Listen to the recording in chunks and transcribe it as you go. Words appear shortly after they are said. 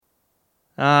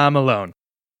I'm alone.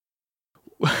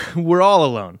 We're all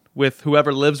alone with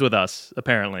whoever lives with us,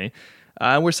 apparently.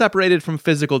 We're separated from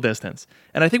physical distance.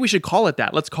 And I think we should call it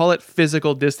that. Let's call it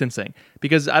physical distancing.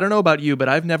 Because I don't know about you, but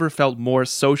I've never felt more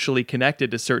socially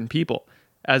connected to certain people.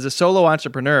 As a solo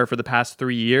entrepreneur for the past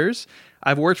 3 years,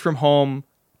 I've worked from home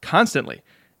constantly,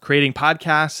 creating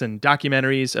podcasts and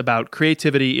documentaries about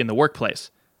creativity in the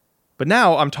workplace. But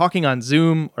now I'm talking on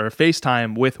Zoom or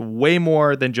FaceTime with way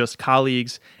more than just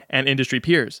colleagues and industry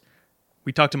peers.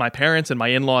 We talk to my parents and my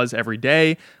in-laws every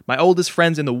day. My oldest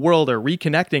friends in the world are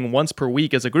reconnecting once per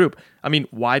week as a group. I mean,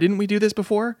 why didn't we do this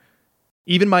before?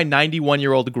 Even my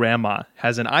 91-year-old grandma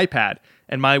has an iPad,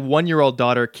 and my 1-year-old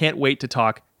daughter can't wait to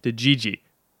talk to Gigi.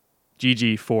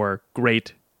 Gigi for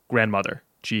great grandmother,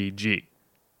 GG.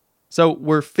 So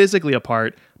we're physically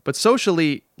apart, but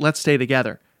socially, let's stay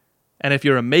together. And if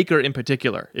you're a maker in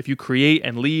particular, if you create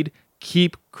and lead,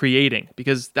 keep creating,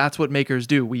 because that's what makers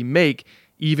do. We make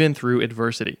even through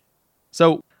adversity.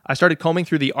 So I started combing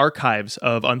through the archives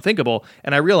of Unthinkable,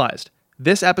 and I realized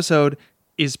this episode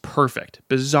is perfect,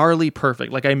 bizarrely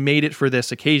perfect, like I made it for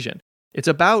this occasion. It's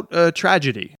about a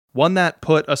tragedy, one that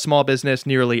put a small business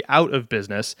nearly out of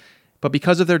business, but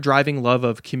because of their driving love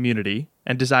of community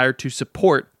and desire to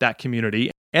support that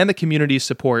community and the community's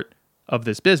support of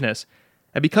this business,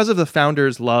 and because of the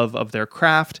founders' love of their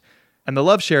craft and the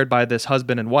love shared by this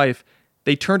husband and wife,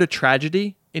 they turned a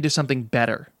tragedy into something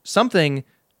better, something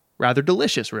rather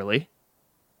delicious, really.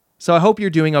 So I hope you're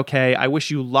doing okay. I wish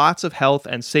you lots of health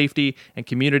and safety and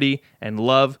community and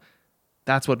love.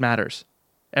 That's what matters.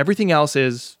 Everything else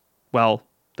is, well,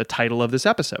 the title of this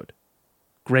episode,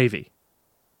 gravy.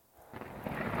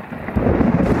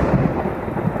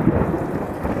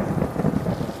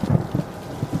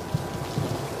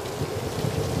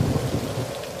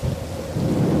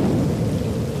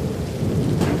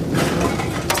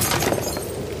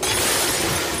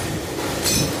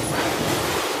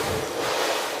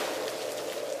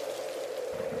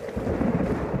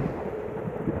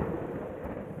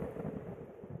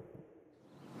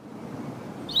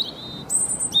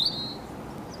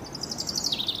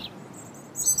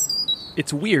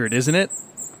 It's weird, isn't it?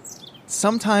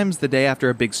 Sometimes the day after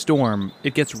a big storm,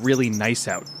 it gets really nice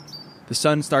out. The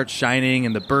sun starts shining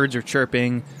and the birds are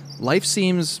chirping. Life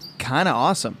seems kind of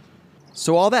awesome.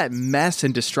 So all that mess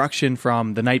and destruction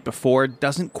from the night before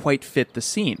doesn't quite fit the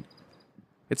scene.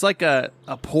 It's like a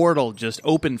portal just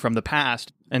opened from the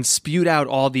past and spewed out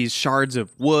all these shards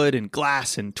of wood and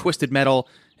glass and twisted metal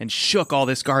and shook all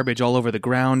this garbage all over the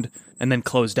ground and then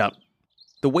closed up.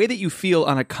 The way that you feel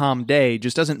on a calm day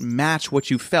just doesn't match what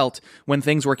you felt when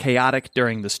things were chaotic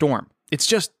during the storm. It's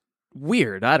just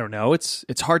weird. I don't know. It's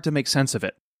hard to make sense of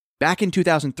it. Back in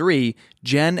 2003,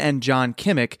 Jen and John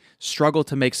Kimmick struggled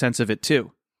to make sense of it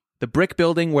too. The brick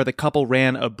building where the couple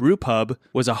ran a brew pub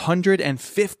was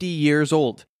 150 years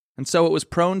old, and so it was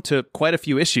prone to quite a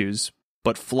few issues.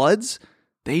 But floods?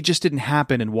 They just didn't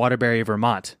happen in Waterbury,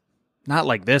 Vermont. Not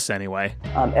like this, anyway.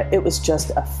 It was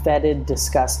just a fetid,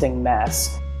 disgusting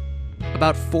mess.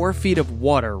 About 4 feet of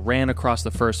water ran across the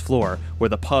first floor where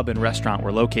the pub and restaurant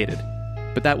were located.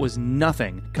 But that was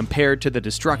nothing compared to the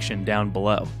destruction down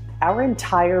below. Our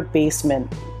entire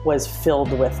basement was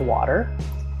filled with water.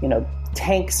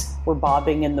 Tanks were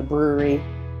bobbing in the brewery.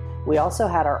 We also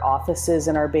had our offices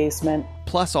in our basement.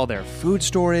 Plus all their food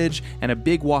storage and a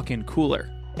big walk-in cooler.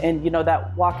 And,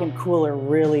 that walk-in cooler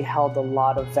really held a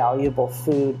lot of valuable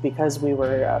food because we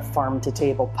were a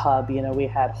farm-to-table pub. We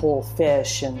had whole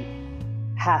fish and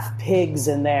half pigs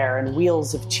in there and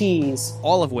wheels of cheese.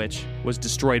 All of which was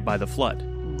destroyed by the flood.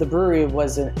 The brewery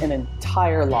was an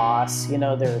entire loss.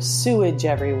 There's sewage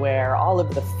everywhere, all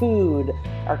of the food,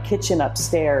 our kitchen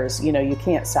upstairs. You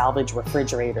can't salvage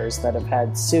refrigerators that have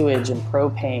had sewage and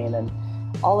propane, and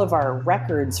all of our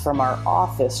records from our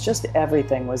office, just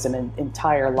everything was an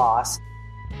entire loss.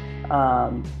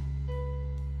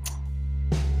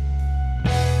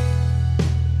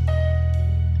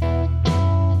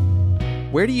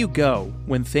 Where do you go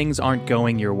when things aren't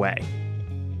going your way?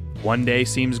 One day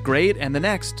seems great and the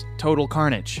next, total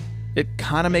carnage. It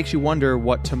kind of makes you wonder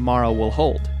what tomorrow will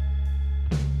hold.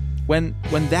 When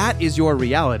that is your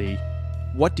reality,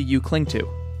 what do you cling to?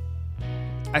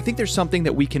 I think there's something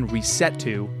that we can reset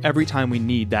to every time we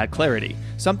need that clarity.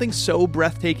 Something so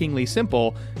breathtakingly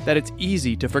simple that it's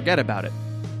easy to forget about it.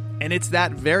 And it's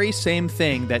that very same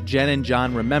thing that Jen and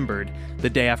John remembered the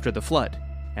day after the flood,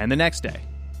 and the next day,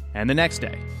 and the next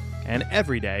day, and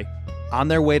every day, on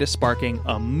their way to sparking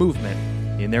a movement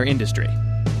in their industry.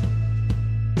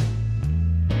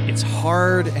 It's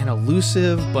hard and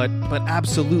elusive, but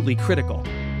absolutely critical.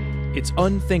 It's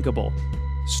unthinkable.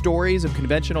 Stories of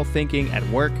conventional thinking at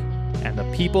work, and the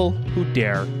people who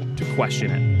dare to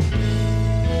question it.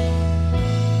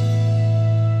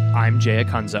 I'm Jay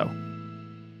Acunzo.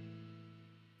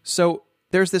 So,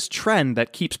 there's this trend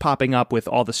that keeps popping up with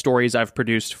all the stories I've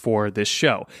produced for this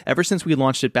show, ever since we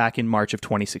launched it back in March of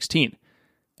 2016.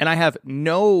 And I have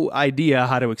no idea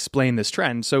how to explain this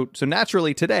trend, so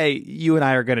naturally today, you and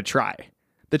I are going to try.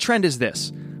 The trend is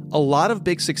this. A lot of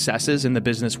big successes in the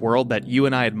business world that you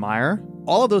and I admire,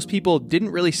 all of those people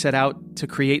didn't really set out to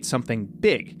create something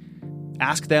big.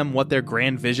 Ask them what their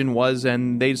grand vision was,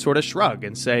 and they'd sort of shrug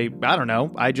and say, I don't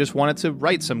know, I just wanted to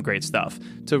write some great stuff,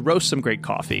 to roast some great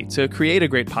coffee, to create a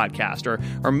great podcast,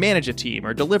 or manage a team,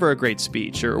 or deliver a great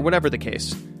speech, or whatever the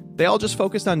case. They all just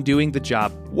focused on doing the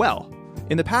job well.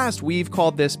 In the past, we've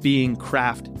called this being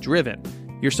craft-driven.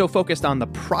 You're so focused on the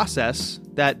process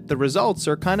that the results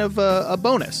are kind of a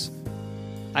bonus.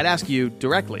 I'd ask you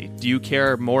directly, do you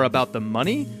care more about the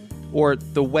money or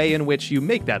the way in which you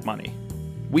make that money?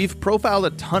 We've profiled a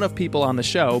ton of people on the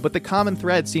show, but the common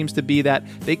thread seems to be that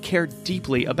they care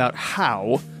deeply about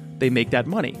how they make that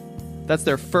money. That's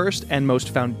their first and most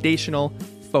foundational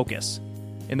focus.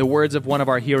 In the words of one of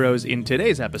our heroes in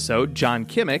today's episode, John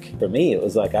Kimmick, for me, it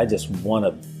was like, I just want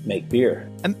to make beer.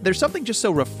 And there's something just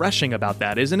so refreshing about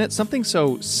that, isn't it? Something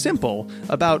so simple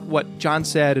about what John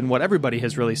said and what everybody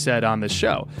has really said on this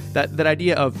show. That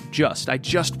idea of I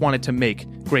just wanted to make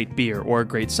great beer or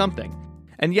great something.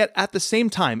 And yet, at the same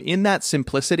time, in that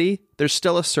simplicity, there's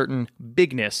still a certain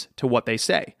bigness to what they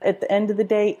say. At the end of the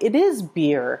day, it is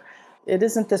beer. It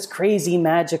isn't this crazy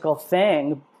magical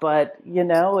thing, but,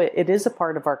 it is a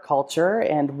part of our culture,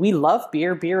 and we love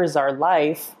beer. Beer is our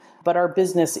life, but our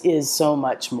business is so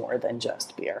much more than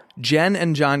just beer. Jen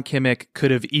and John Kimmick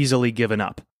could have easily given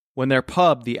up. When their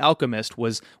pub, The Alchemist,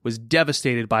 was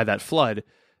devastated by that flood,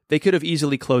 they could have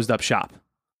easily closed up shop.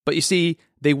 But you see,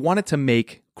 they wanted to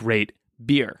make great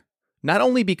beer. Not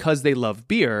only because they love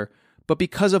beer, but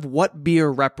because of what beer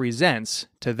represents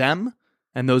to them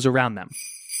and those around them.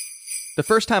 The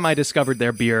first time I discovered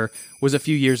their beer was a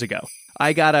few years ago.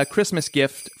 I got a Christmas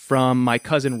gift from my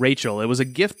cousin Rachel. It was a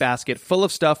gift basket full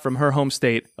of stuff from her home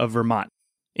state of Vermont.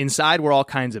 Inside were all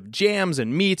kinds of jams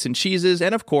and meats and cheeses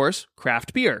and, of course,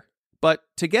 craft beer. But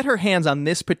to get her hands on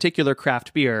this particular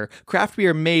craft beer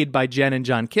made by Jen and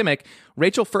John Kimmick,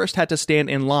 Rachel first had to stand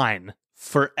in line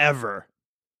forever.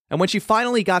 And when she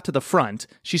finally got to the front,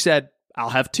 she said,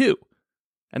 I'll have 2.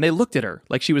 And they looked at her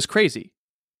like she was crazy.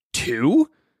 2?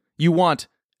 You want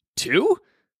 2?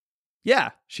 Yeah,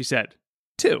 she said.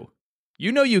 2.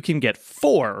 You know you can get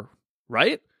 4,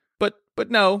 right? But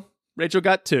no, Rachel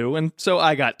got 2, and so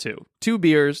I got 2. 2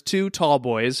 beers, 2 tall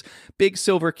boys, big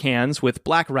silver cans with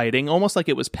black writing, almost like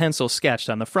it was pencil sketched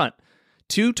on the front.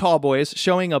 2 tall boys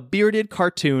showing a bearded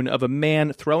cartoon of a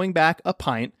man throwing back a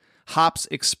pint, hops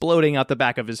exploding out the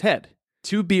back of his head.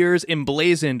 2 beers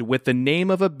emblazoned with the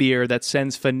name of a beer that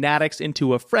sends fanatics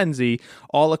into a frenzy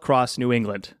all across New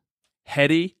England.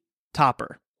 Heady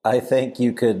Topper. I think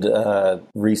you could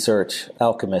research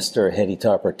Alchemist or Heady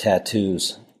Topper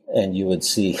tattoos, and you would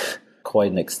see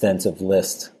quite an extensive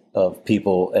list of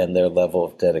people and their level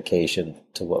of dedication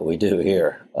to what we do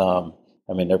here.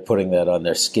 They're putting that on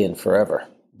their skin forever.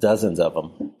 Dozens of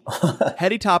them.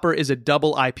 Heady Topper is a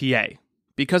double IPA.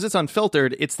 Because it's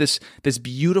unfiltered, it's this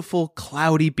beautiful,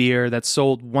 cloudy beer that's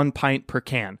sold 1 pint per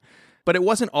can. But it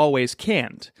wasn't always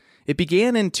canned. It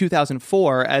began in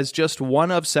 2004 as just one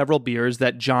of several beers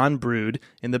that John brewed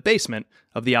in the basement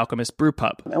of the Alchemist Brew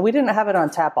Pub. And we didn't have it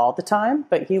on tap all the time,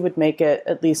 but he would make it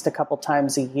at least a couple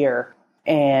times a year.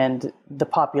 And the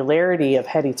popularity of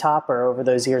Heady Topper over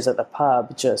those years at the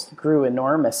pub just grew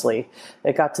enormously.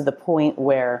 It got to the point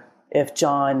where if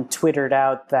John twittered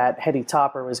out that Heady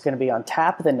Topper was going to be on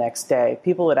tap the next day,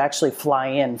 people would actually fly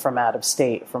in from out of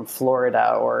state, from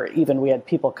Florida, or even we had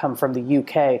people come from the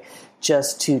UK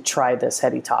just to try this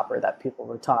Heady Topper that people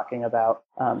were talking about.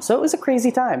 So it was a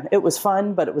crazy time. It was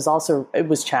fun, but it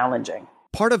was challenging.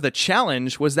 Part of the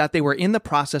challenge was that they were in the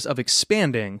process of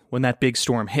expanding when that big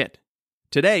storm hit.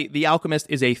 Today, The Alchemist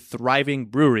is a thriving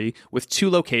brewery with 2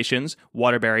 locations,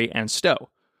 Waterbury and Stowe.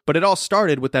 But it all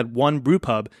started with that one brew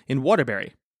pub in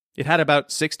Waterbury. It had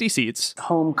about 60 seats.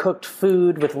 Home-cooked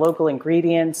food with local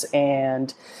ingredients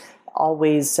and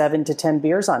always 7 to 10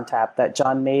 beers on tap that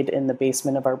John made in the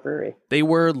basement of our brewery. They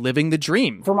were living the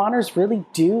dream. Vermonters really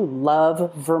do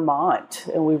love Vermont,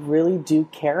 and we really do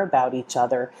care about each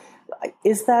other.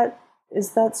 Is that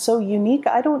so unique?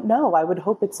 I don't know. I would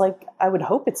hope it's like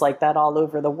that all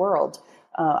over the world.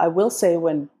 I will say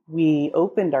when we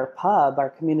opened our pub, our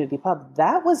community pub,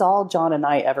 that was all John and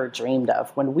I ever dreamed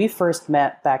of. When we first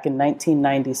met back in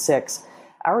 1996,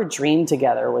 our dream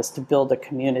together was to build a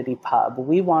community pub.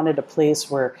 We wanted a place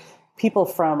where people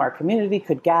from our community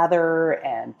could gather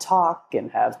and talk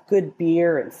and have good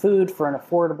beer and food for an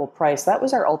affordable price. That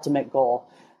was our ultimate goal.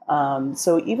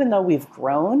 So even though we've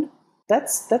grown,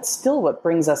 that's still what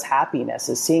brings us happiness,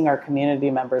 is seeing our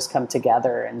community members come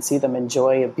together and see them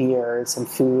enjoy a beer, some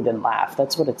food, and laugh.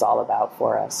 That's what it's all about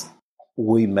for us.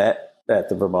 We met at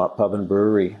the Vermont Pub and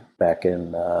Brewery back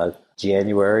in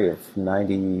January of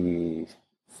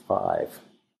 95.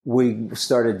 We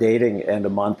started dating, and a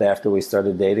month after we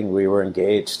started dating, we were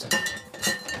engaged.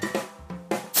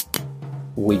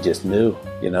 We just knew,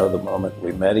 the moment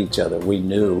we met each other, we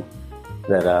knew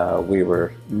that we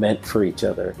were meant for each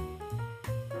other.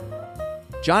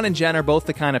 John and Jen are both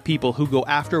the kind of people who go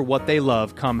after what they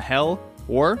love come hell,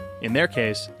 or, in their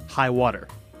case, high water.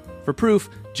 For proof,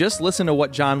 just listen to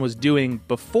what John was doing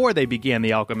before they began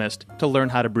The Alchemist to learn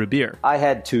how to brew beer. I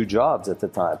had 2 jobs at the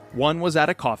time. One was at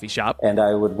a coffee shop. And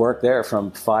I would work there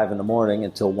from 5 in the morning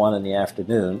until 1 in the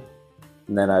afternoon.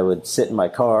 And then I would sit in my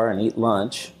car and eat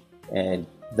lunch. And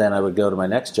then I would go to my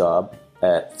next job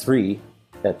at 3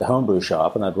 at the homebrew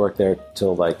shop. And I'd work there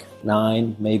till like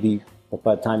 9, maybe. But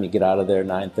by the time you get out of there,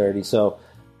 9:30. So,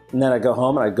 and then I'd go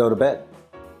home and I'd go to bed.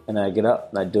 And I'd get up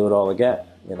and I'd do it all again,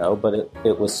 But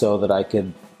it was so that I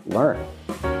could learn.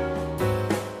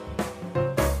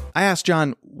 I asked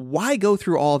John, why go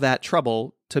through all that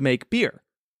trouble to make beer?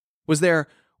 Was there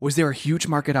a huge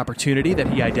market opportunity that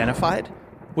he identified?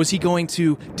 Was he going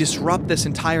to disrupt this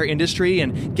entire industry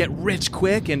and get rich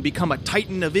quick and become a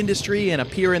titan of industry and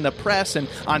appear in the press and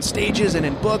on stages and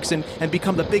in books and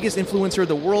become the biggest influencer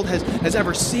the world has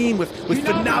ever seen with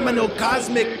phenomenal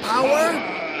cosmic power?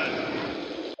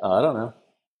 I don't know.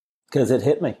 Because it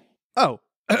hit me. Oh,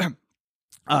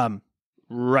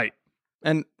 right.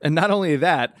 And not only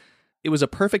that, it was a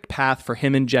perfect path for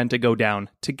him and Jen to go down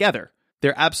together.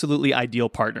 They're absolutely ideal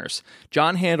partners.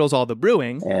 John handles all the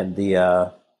brewing. And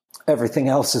the everything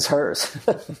else is hers,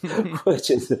 which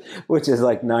is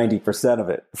like 90% of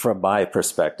it from my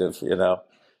perspective,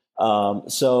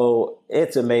 So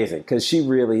it's amazing because she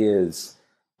really is,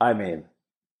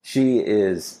 she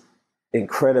is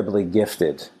incredibly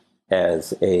gifted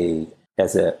as an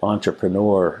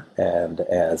entrepreneur and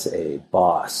as a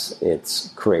boss.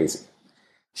 It's crazy.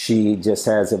 She just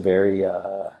has a very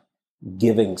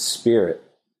giving spirit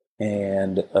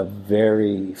and a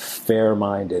very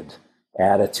fair-minded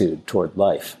attitude toward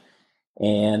life.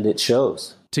 And it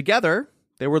shows. Together,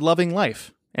 they were loving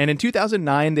life. And in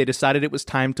 2009, they decided it was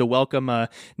time to welcome a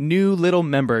new little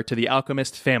member to the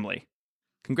Alchemist family.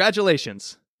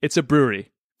 Congratulations. It's a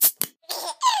brewery.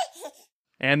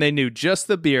 And they knew just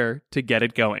the beer to get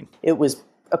it going. It was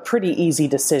a pretty easy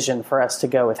decision for us to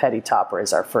go with Heady Topper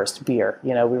as our first beer.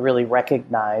 We really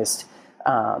recognized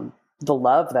the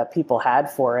love that people had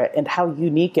for it and how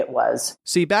unique it was.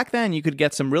 See, back then you could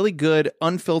get some really good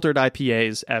unfiltered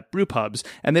IPAs at brew pubs,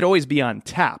 and they'd always be on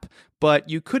tap. But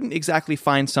you couldn't exactly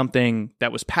find something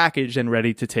that was packaged and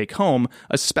ready to take home,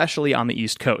 especially on the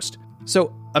East Coast.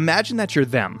 So imagine that you're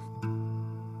them.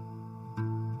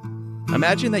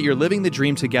 Imagine that you're living the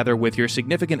dream together with your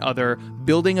significant other,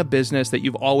 building a business that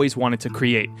you've always wanted to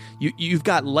create. You've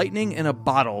got lightning in a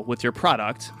bottle with your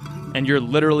product, and you're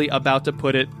literally about to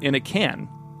put it in a can.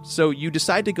 So you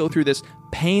decide to go through this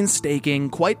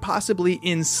painstaking, quite possibly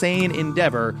insane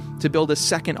endeavor to build a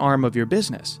second arm of your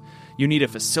business. You need a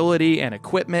facility and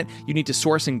equipment. You need to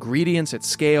source ingredients at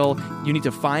scale. You need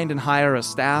to find and hire a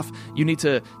staff. You need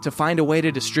to find a way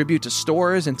to distribute to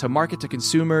stores and to market to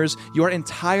consumers. Your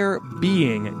entire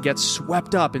being gets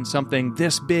swept up in something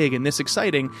this big and this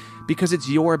exciting because it's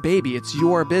your baby, it's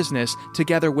your business,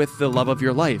 together with the love of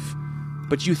your life.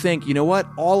 But you think, you know what?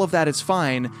 All of that is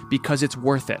fine because it's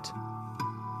worth it.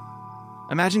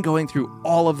 Imagine going through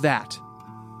all of that.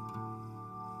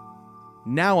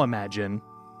 Now imagine...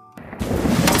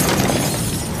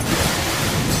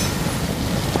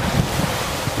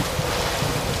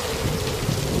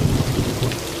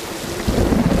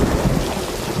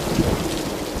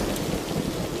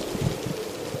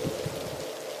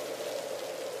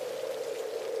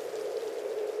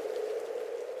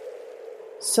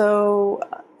 So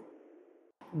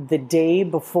the day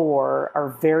before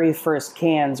our very first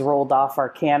cans rolled off our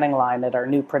canning line at our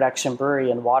new production brewery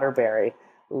in Waterbury,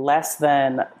 less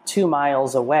than 2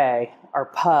 miles away, our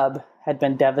pub had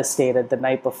been devastated the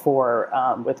night before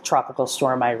with Tropical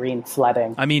Storm Irene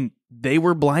flooding. I mean, they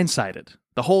were blindsided.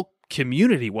 The whole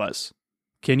community was.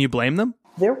 Can you blame them?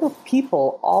 There were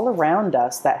people all around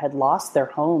us that had lost their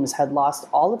homes, had lost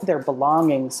all of their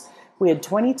belongings. We had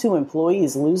 22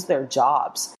 employees lose their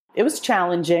jobs. It was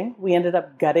challenging. We ended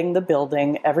up gutting the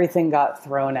building. Everything got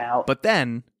thrown out. But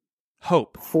then,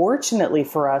 hope. Fortunately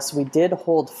for us, we did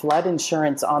hold flood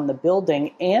insurance on the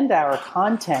building and our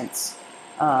contents.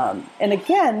 And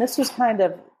again, this was kind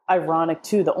of ironic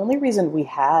too. The only reason we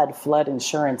had flood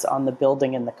insurance on the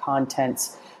building and the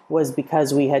contents was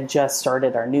because we had just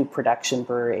started our new production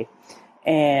brewery.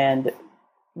 And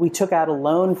we took out a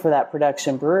loan for that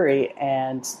production brewery,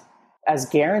 and as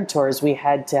guarantors, we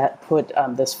had to put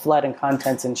this flood and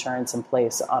contents insurance in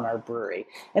place on our brewery.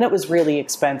 And it was really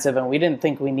expensive, and we didn't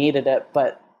think we needed it,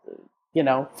 but,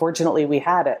 fortunately we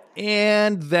had it.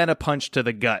 And then a punch to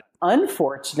the gut.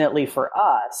 Unfortunately for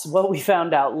us, what we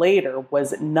found out later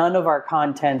was none of our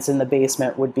contents in the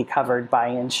basement would be covered by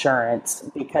insurance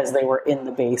because they were in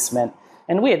the basement.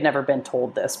 And we had never been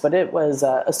told this, but it was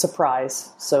a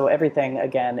surprise. So everything,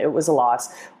 again, it was a loss.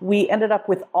 We ended up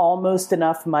with almost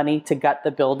enough money to gut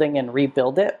the building and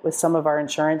rebuild it with some of our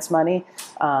insurance money.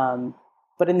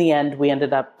 But in the end, we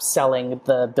ended up selling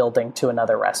the building to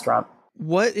another restaurant.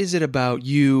 What is it about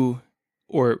you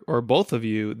or both of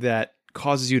you that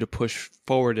causes you to push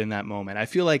forward in that moment? I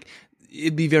feel like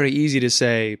it'd be very easy to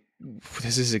say,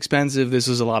 this is expensive, this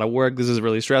is a lot of work, this is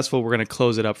really stressful, we're going to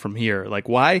close it up from here. Like,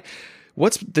 why?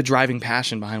 What's the driving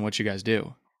passion behind what you guys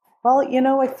do? Well,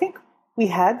 I think we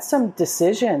had some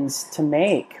decisions to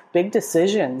make, big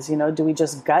decisions. Do we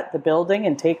just gut the building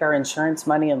and take our insurance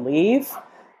money and leave?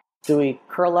 Do we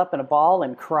curl up in a ball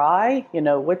and cry?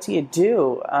 What do you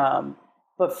do?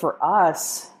 But for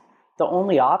us, the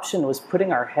only option was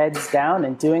putting our heads down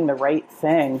and doing the right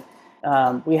thing.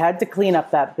 We had to clean up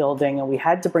that building, and we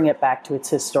had to bring it back to its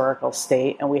historical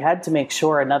state, and we had to make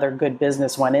sure another good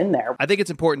business went in there. I think it's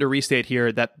important to restate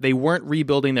here that they weren't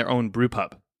rebuilding their own brew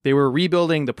pub. They were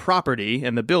rebuilding the property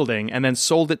and the building and then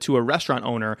sold it to a restaurant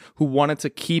owner who wanted to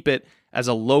keep it as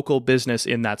a local business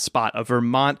in that spot, a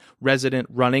Vermont resident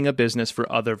running a business for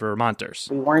other Vermonters.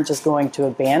 We weren't just going to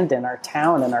abandon our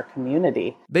town and our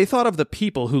community. They thought of the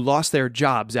people who lost their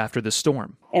jobs after the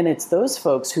storm. And it's those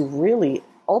folks who really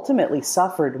ultimately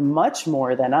suffered much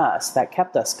more than us that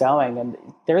kept us going. And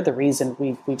they're the reason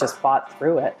we just fought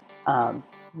through it.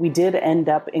 We did end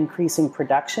up increasing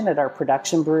production at our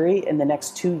production brewery in the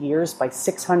next 2 years by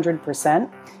 600%.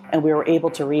 And we were able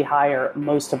to rehire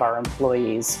most of our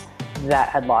employees that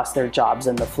had lost their jobs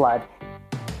in the flood.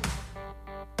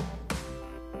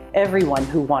 Everyone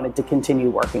who wanted to continue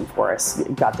working for us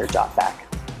got their job back.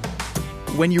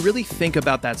 When you really think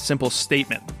about that simple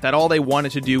statement, that all they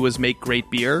wanted to do was make great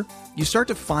beer, you start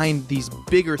to find these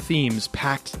bigger themes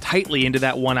packed tightly into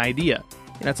that one idea.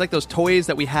 It's like those toys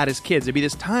that we had as kids. It'd be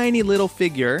this tiny little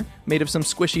figure made of some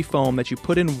squishy foam that you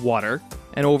put in water,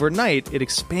 and overnight it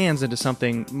expands into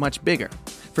something much bigger.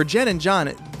 For Jen and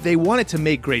John, they wanted to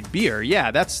make great beer.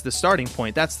 Yeah, that's the starting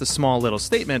point. That's the small little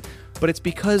statement. But it's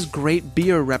because great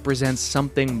beer represents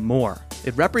something more.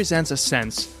 It represents a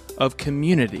sense of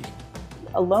community.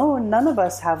 Alone, none of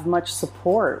us have much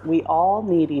support. We all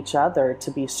need each other to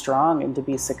be strong and to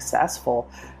be successful.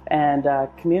 And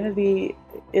community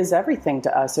is everything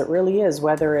to us. It really is,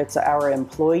 whether it's our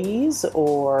employees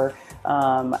or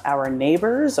our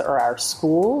neighbors or our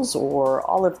schools or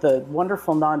all of the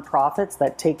wonderful nonprofits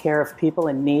that take care of people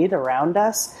in need around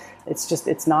us.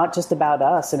 It's not just about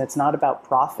us, and it's not about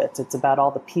profits. It's about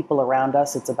all the people around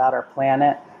us. It's about our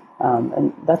planet.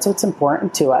 And that's what's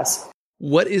important to us.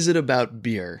 What is it about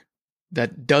beer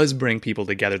that does bring people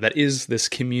together, that is this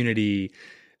community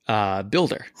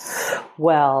builder?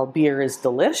 Well, beer is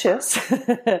delicious,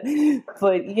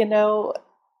 but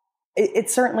it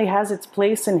certainly has its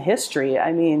place in history.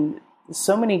 I mean,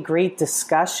 so many great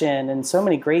discussion and so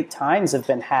many great times have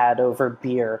been had over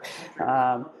beer.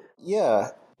 Yeah,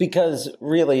 because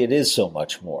really it is so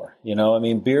much more.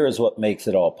 Beer is what makes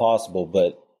it all possible,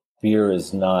 but beer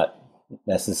is not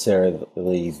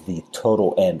necessarily the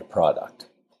total end product.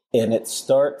 And it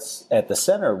starts at the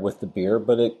center with the beer,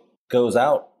 but it goes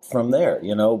out from there,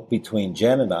 between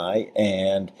Jen and I,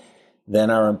 and then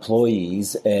our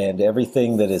employees and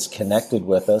everything that is connected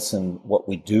with us and what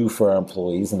we do for our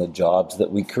employees and the jobs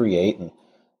that we create and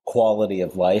quality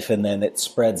of life. And then it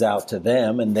spreads out to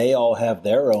them, and they all have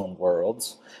their own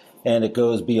worlds, and it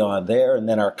goes beyond there. And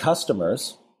then our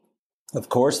customers, of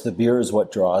course, the beer is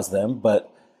what draws them,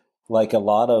 but like a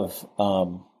lot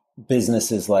of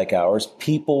businesses like ours,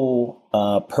 people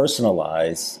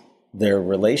personalize their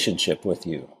relationship with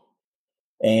you.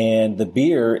 And the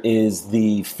beer is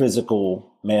the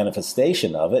physical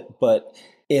manifestation of it, but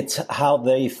it's how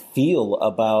they feel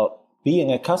about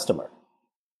being a customer.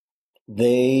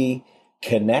 They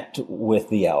connect with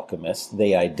The Alchemist.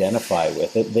 They identify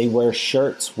with it. They wear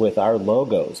shirts with our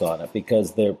logos on it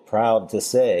because they're proud to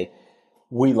say,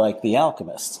 we like The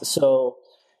Alchemist. So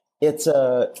it's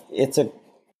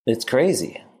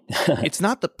crazy. It's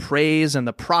not the praise and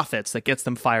the profits that gets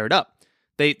them fired up.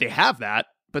 They have that,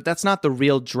 but that's not the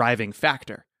real driving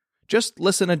factor. Just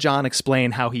listen to John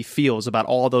explain how he feels about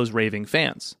all those raving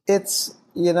fans. I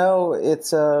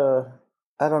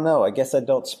don't know. I guess I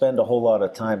don't spend a whole lot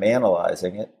of time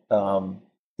analyzing it.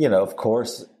 Of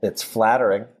course, it's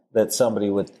flattering that somebody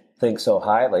would think so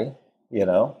highly,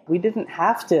 We didn't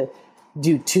have to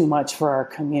do too much for our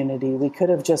community. We could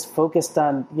have just focused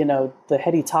on, the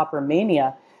Heady Topper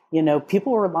mania.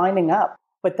 People were lining up.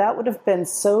 But that would have been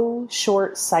so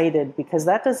short-sighted because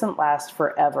that doesn't last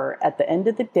forever. At the end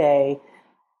of the day,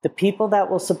 the people that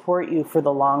will support you for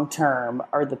the long term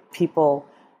are the people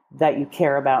that you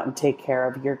care about and take care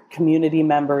of, your community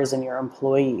members and your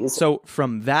employees. So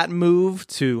from that move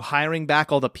to hiring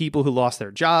back all the people who lost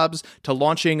their jobs to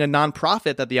launching a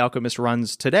nonprofit that The Alchemist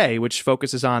runs today, which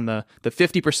focuses on the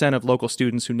 50% of local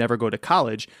students who never go to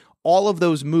college, all of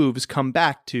those moves come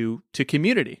back to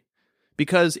community.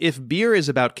 Because if beer is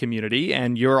about community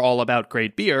and you're all about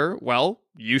great beer, well,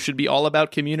 you should be all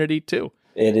about community too.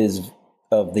 It is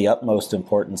of the utmost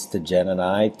importance to Jen and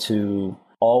I to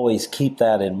always keep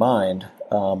that in mind,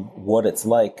 what it's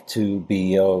like to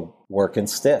be working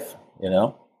stiff.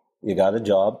 You got a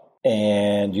job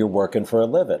and you're working for a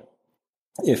living.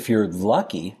 If you're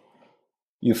lucky,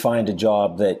 you find a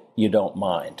job that you don't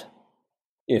mind.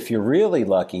 If you're really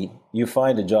lucky, you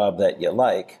find a job that you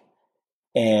like.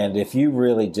 And if you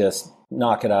really just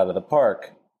knock it out of the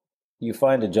park, you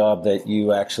find a job that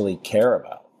you actually care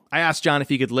about. I asked John if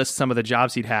he could list some of the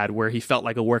jobs he'd had where he felt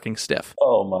like a working stiff.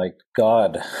 Oh, my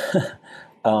God.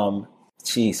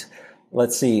 Geez.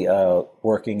 Let's see.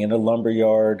 Working in a lumber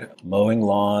yard, mowing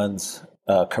lawns,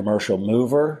 commercial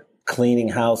mover, cleaning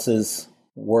houses,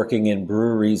 working in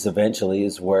breweries eventually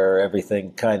is where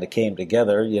everything kind of came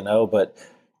together, But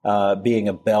being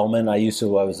a bellman, I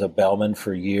was a bellman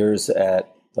for years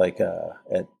at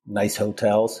nice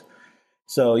hotels.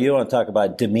 So you want to talk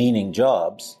about demeaning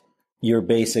jobs. You're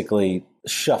basically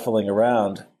shuffling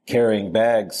around, carrying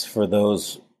bags for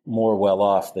those more well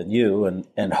off than you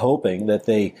and hoping that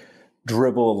they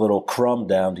dribble a little crumb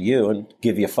down to you and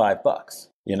give you $5.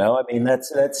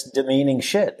 That's demeaning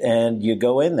shit. And you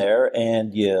go in there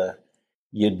and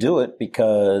you do it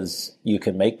because you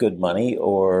can make good money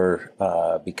or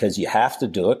because you have to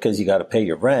do it because you got to pay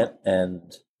your rent. And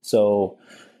so,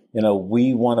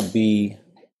 we want to be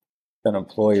an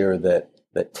employer that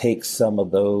takes some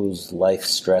of those life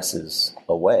stresses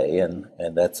away. And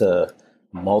that's a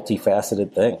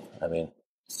multifaceted thing.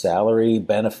 Salary,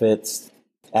 benefits,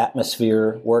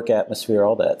 atmosphere, work atmosphere,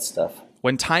 all that stuff.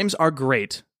 When times are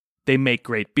great, they make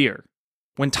great beer.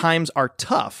 When times are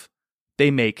tough, they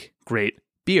make great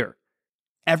beer.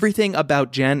 Everything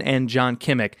about Jen and John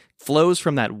Kimmick flows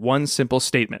from that one simple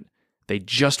statement. They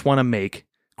just want to make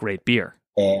great beer.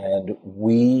 And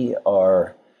we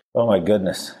are, oh my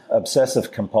goodness,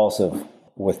 obsessive compulsive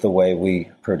with the way we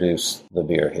produce the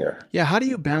beer here. Yeah, how do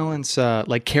you balance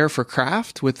care for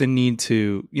craft with the need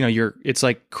to, it's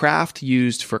like craft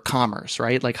used for commerce,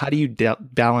 right? Like how do you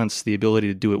balance the ability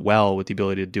to do it well with the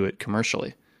ability to do it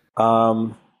commercially?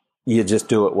 You just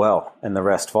do it well and the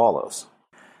rest follows.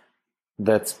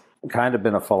 That's kind of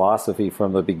been a philosophy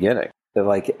from the beginning.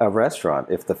 Like a restaurant,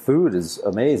 if the food is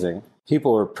amazing,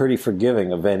 people are pretty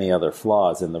forgiving of any other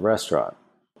flaws in the restaurant.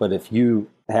 But if you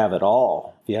have it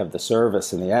all, if you have the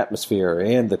service and the atmosphere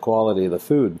and the quality of the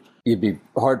food, you'd be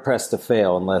hard-pressed to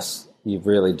fail unless you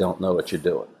really don't know what you're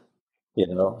doing.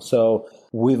 So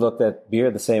we looked at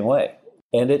beer the same way.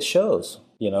 And it shows.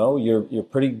 You're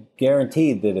pretty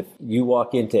guaranteed that if you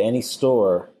walk into any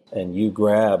store and you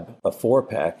grab a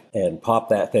 4-pack and pop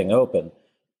that thing open,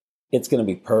 it's going to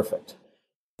be perfect.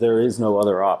 There is no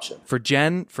other option. For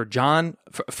Jen, for John,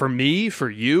 for me, for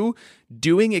you,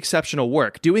 doing exceptional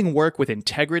work, doing work with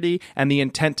integrity and the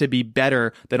intent to be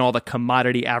better than all the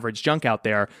commodity average junk out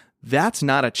there, that's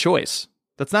not a choice.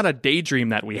 That's not a daydream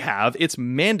that we have. It's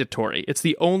mandatory. It's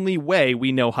the only way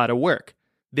we know how to work.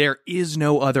 There is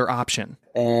no other option.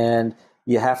 And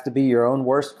you have to be your own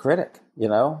worst critic,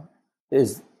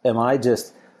 Am I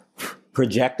just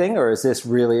projecting or is this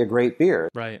really a great beer?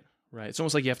 Right. It's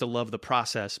almost like you have to love the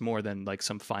process more than like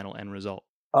some final end result.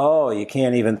 Oh, you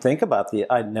can't even think about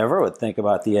I never would think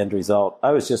about the end result. I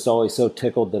was just always so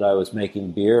tickled that I was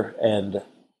making beer and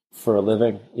for a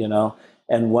living,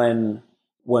 And when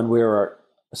we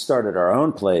started our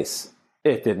own place,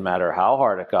 it didn't matter how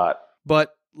hard it got.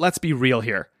 But let's be real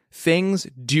here. Things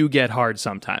do get hard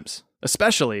sometimes.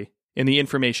 especially in the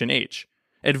information age.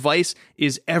 Advice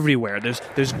is everywhere.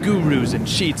 There's gurus and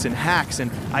cheats and hacks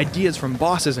and ideas from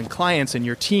bosses and clients and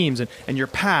your teams and your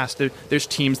past. There's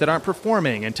teams that aren't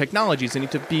performing and technologies that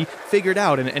need to be figured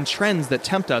out and trends that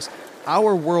tempt us.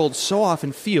 Our world so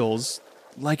often feels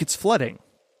like it's flooding.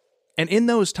 And in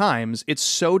those times, it's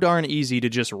so darn easy to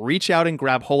just reach out and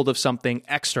grab hold of something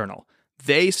external.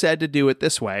 They said to do it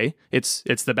this way. It's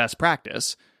the best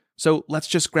practice. So let's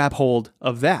just grab hold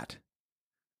of that.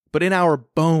 But in our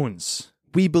bones,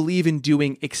 we believe in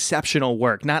doing exceptional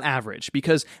work, not average,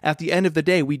 because at the end of the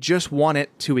day, we just want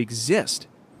it to exist.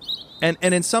 And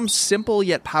in some simple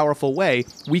yet powerful way,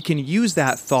 we can use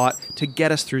that thought to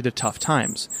get us through the tough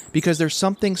times, because there's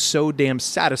something so damn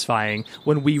satisfying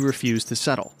when we refuse to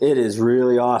settle. It is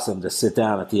really awesome to sit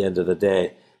down at the end of the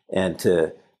day and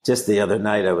to, just the other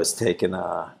night I was taking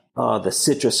the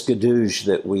citrus gadouge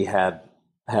that we have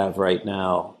right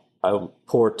now. I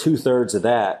pour 2/3 of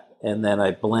that, and then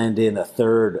I blend in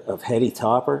 1/3 of Heady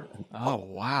Topper. Oh,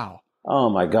 wow. Oh,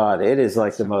 my God. It is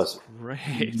like the most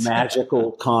great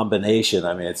magical combination.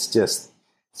 I mean, it's just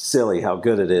silly how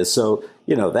good it is. So,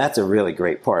 that's a really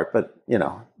great part. But,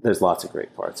 there's lots of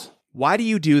great parts. Why do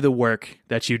you do the work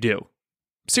that you do?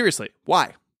 Seriously,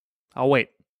 why? I'll wait.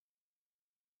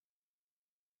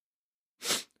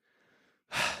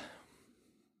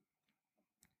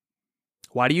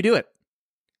 Why do you do it?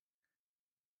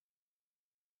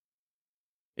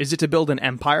 Is it to build an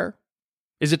empire?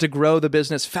 Is it to grow the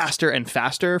business faster and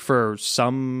faster for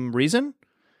some reason?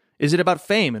 Is it about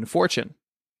fame and fortune?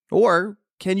 Or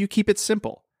can you keep it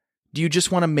simple? Do you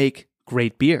just want to make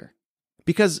great beer?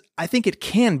 Because I think it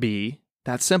can be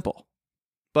that simple.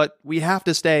 But we have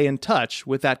to stay in touch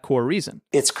with that core reason.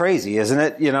 It's crazy, isn't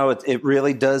it? It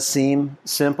really does seem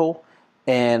simple.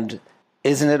 And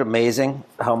isn't it amazing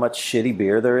how much shitty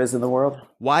beer there is in the world?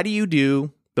 Why do you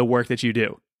do the work that you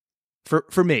do?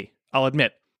 For me, I'll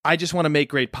admit, I just want to make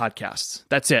great podcasts.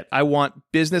 That's it. I want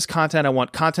business content. I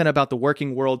want content about the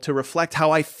working world to reflect how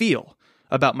I feel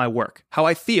about my work, how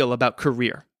I feel about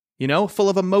career, full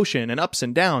of emotion and ups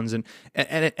and downs.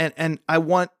 And I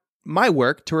want my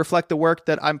work to reflect the work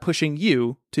that I'm pushing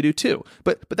you to do too.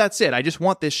 But that's it. I just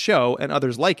want this show and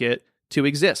others like it to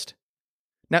exist.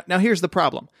 Now here's the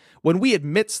problem. When we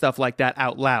admit stuff like that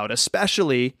out loud,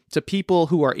 especially to people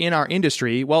who are in our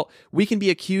industry, well, we can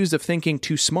be accused of thinking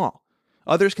too small.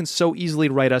 Others can so easily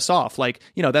write us off, like,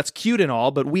 that's cute and all,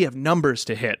 but we have numbers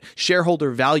to hit, shareholder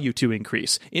value to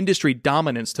increase, industry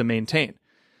dominance to maintain.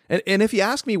 And if you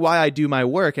ask me why I do my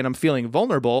work and I'm feeling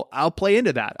vulnerable, I'll play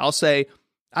into that. I'll say,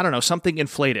 I don't know, something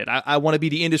inflated. I want to be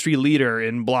the industry leader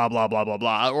in blah, blah, blah, blah,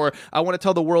 blah, or I want to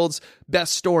tell the world's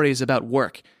best stories about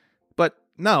work. But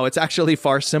no, it's actually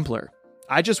far simpler.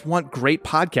 I just want great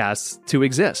podcasts to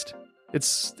exist.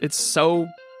 It's so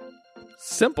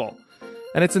simple.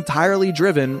 And it's entirely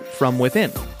driven from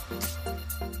within.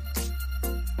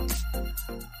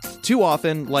 Too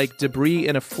often, like debris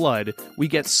in a flood, we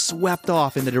get swept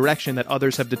off in the direction that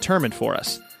others have determined for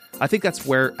us. I think that's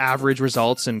where average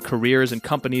results and careers and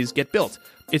companies get built.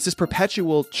 It's this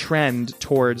perpetual trend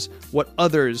towards what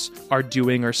others are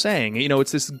doing or saying.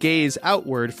 It's this gaze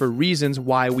outward for reasons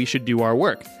why we should do our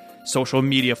work. Social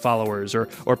media followers or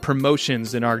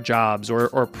promotions in our jobs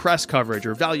or press coverage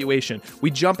or valuation.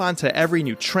 We jump onto every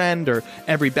new trend or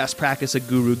every best practice a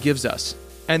guru gives us.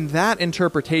 And that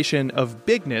interpretation of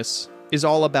bigness is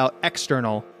all about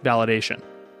external validation.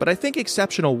 But I think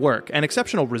exceptional work and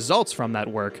exceptional results from that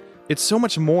work, it's so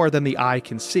much more than the eye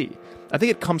can see. I think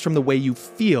it comes from the way you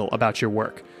feel about your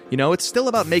work. It's still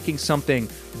about making something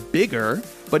bigger,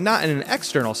 but not in an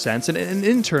external sense, in an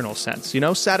internal sense.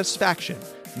 Satisfaction,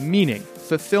 meaning,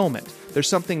 fulfillment. There's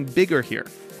something bigger here.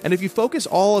 And if you focus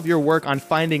all of your work on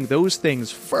finding those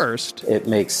things first, it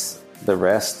makes the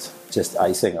rest just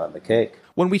icing on the cake.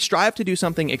 When we strive to do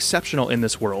something exceptional in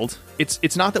this world,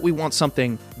 it's not that we want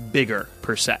something bigger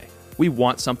per se. We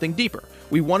want something deeper.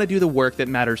 We want to do the work that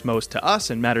matters most to us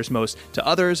and matters most to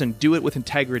others and do it with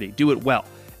integrity, do it well.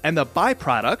 And the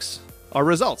byproducts are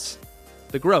results.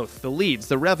 The growth, the leads,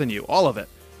 the revenue, all of it.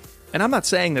 And I'm not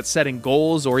saying that setting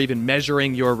goals or even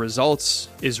measuring your results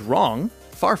is wrong.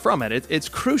 Far from it. It's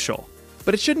crucial.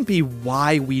 But it shouldn't be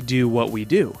why we do what we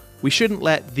do. We shouldn't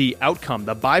let the outcome,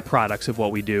 the byproducts of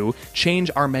what we do,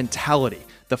 change our mentality,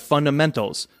 the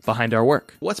fundamentals behind our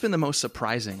work. What's been the most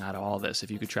surprising out of all this, if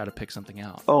you could try to pick something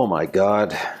out? Oh my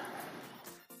God.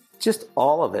 Just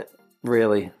all of it,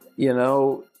 really.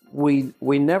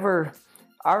 We never,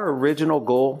 our original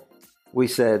goal, we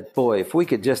said, boy, if we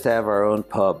could just have our own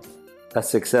pub, a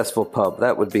successful pub,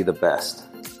 that would be the best.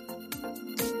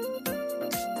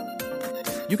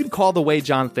 You can call the way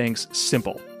John thinks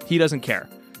simple. He doesn't care.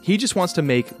 He just wants to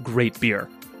make great beer.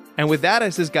 And with that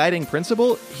as his guiding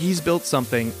principle, he's built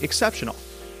something exceptional.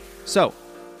 So,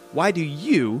 why do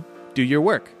you do your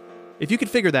work? If you can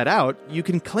figure that out, you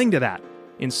can cling to that.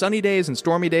 In sunny days and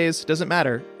stormy days, doesn't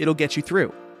matter, it'll get you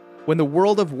through. When the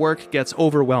world of work gets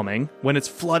overwhelming, when it's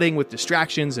flooding with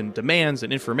distractions and demands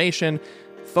and information,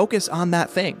 focus on that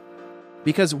thing.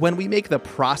 Because when we make the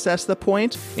process the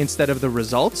point instead of the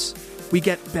results, we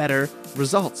get better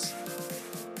results.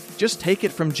 Just take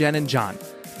it from Jen and John.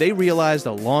 They realized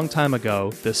a long time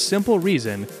ago the simple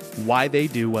reason why they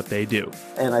do what they do.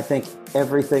 And I think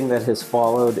everything that has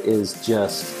followed is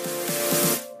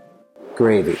just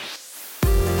gravy.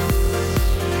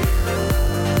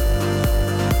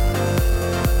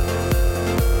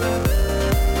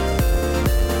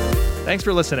 Thanks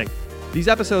for listening. These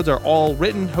episodes are all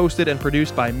written, hosted, and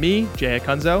produced by me, Jay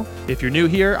Acunzo. If you're new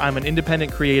here, I'm an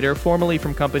independent creator, formerly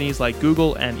from companies like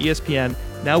Google and ESPN,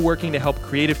 now working to help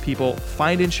creative people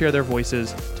find and share their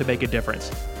voices to make a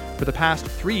difference. For the past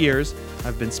 3 years,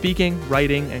 I've been speaking,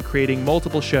 writing, and creating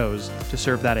multiple shows to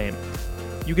serve that aim.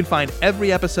 You can find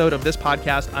every episode of this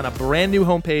podcast on a brand new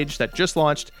homepage that just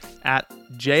launched at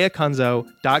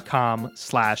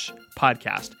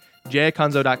jayacunzo.com/podcast.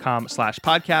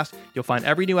 jayacunzo.com/podcast. You'll find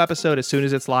every new episode as soon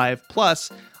as it's live. Plus,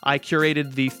 I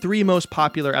curated the 3 most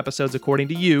popular episodes according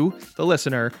to you, the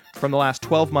listener, from the last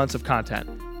 12 months of content.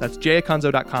 That's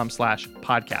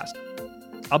jayacunzo.com/podcast.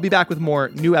 I'll be back with more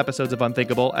new episodes of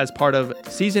Unthinkable as part of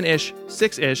season-ish,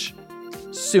 6-ish,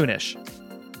 soonish.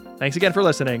 Thanks again for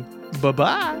listening.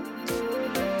 Bye-bye.